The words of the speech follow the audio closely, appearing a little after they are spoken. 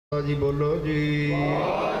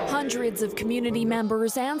Hundreds of community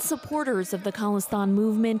members and supporters of the Khalistan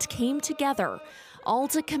movement came together, all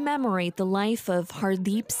to commemorate the life of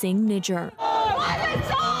Hardeep Singh Nijjar.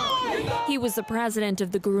 He was the president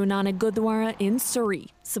of the Gurdwara in Surrey.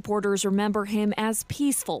 Supporters remember him as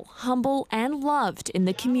peaceful, humble, and loved in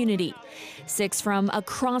the community. Sikhs from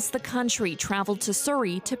across the country traveled to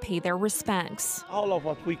Surrey to pay their respects. All of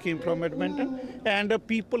us, we came from Edmonton, and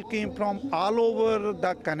people came from all over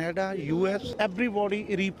the Canada, US.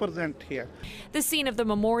 Everybody represent here. The scene of the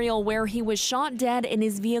memorial where he was shot dead in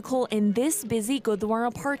his vehicle in this busy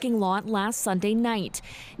Gurdwara parking lot last Sunday night.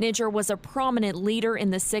 Nijjar was a prominent leader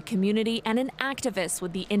in the Sikh community and an activist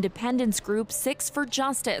with the independence group Sikhs for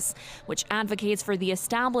Justice, which advocates for the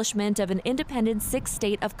establishment of an independent Sikh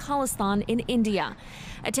state of Khalistan in India.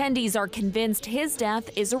 Attendees are convinced his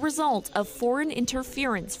death is a result of foreign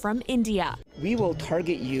interference from India. We will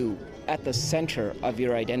target you at the center of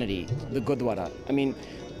your identity, the Gurdwara. I mean,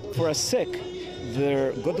 for a Sikh,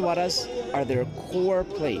 their Gurdwaras are their core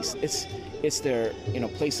place. It's their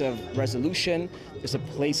place of resolution. It's a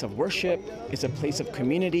place of worship. It's a place of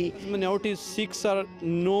community. Minorities, Sikhs are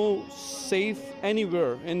no safe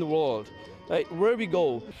anywhere in the world. Where we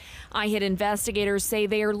go. IHIT investigators say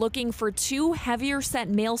they are looking for two heavier-set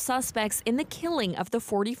male suspects in the killing of the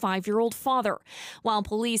 45-year-old father. While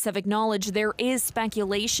police have acknowledged there is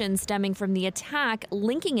speculation stemming from the attack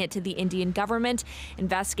linking it to the Indian government,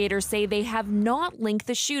 investigators say they have not linked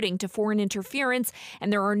the shooting to foreign interference,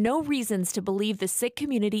 and there are no reasons to believe the Sikh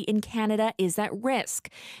community in Canada is at risk.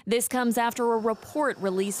 This comes after a report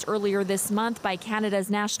released earlier this month by Canada's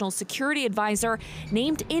National Security Advisor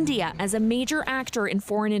named India as a major actor in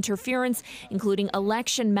foreign interference, including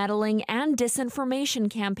election meddling and disinformation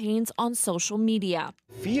campaigns on social media.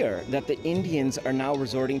 Fear that the Indians are now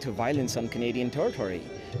resorting to violence on Canadian territory.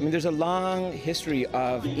 I mean, there's a long history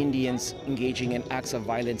of Indians engaging in acts of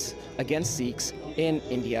violence against Sikhs in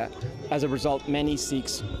India. As a result, many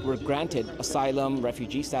Sikhs were granted asylum,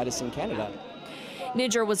 refugee status in Canada.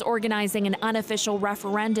 Nijjar was organizing an unofficial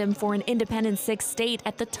referendum for an independent Sikh state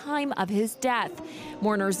at the time of his death.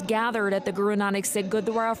 Mourners gathered at the Guru Nanak Sikh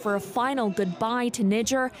Gurdwara for a final goodbye to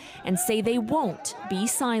Nijjar and say they won't be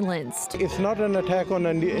silenced. It's not an attack on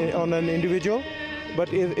an individual, but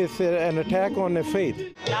it's an attack on a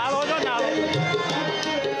faith.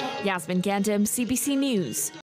 Yasmin Gandham, CBC News.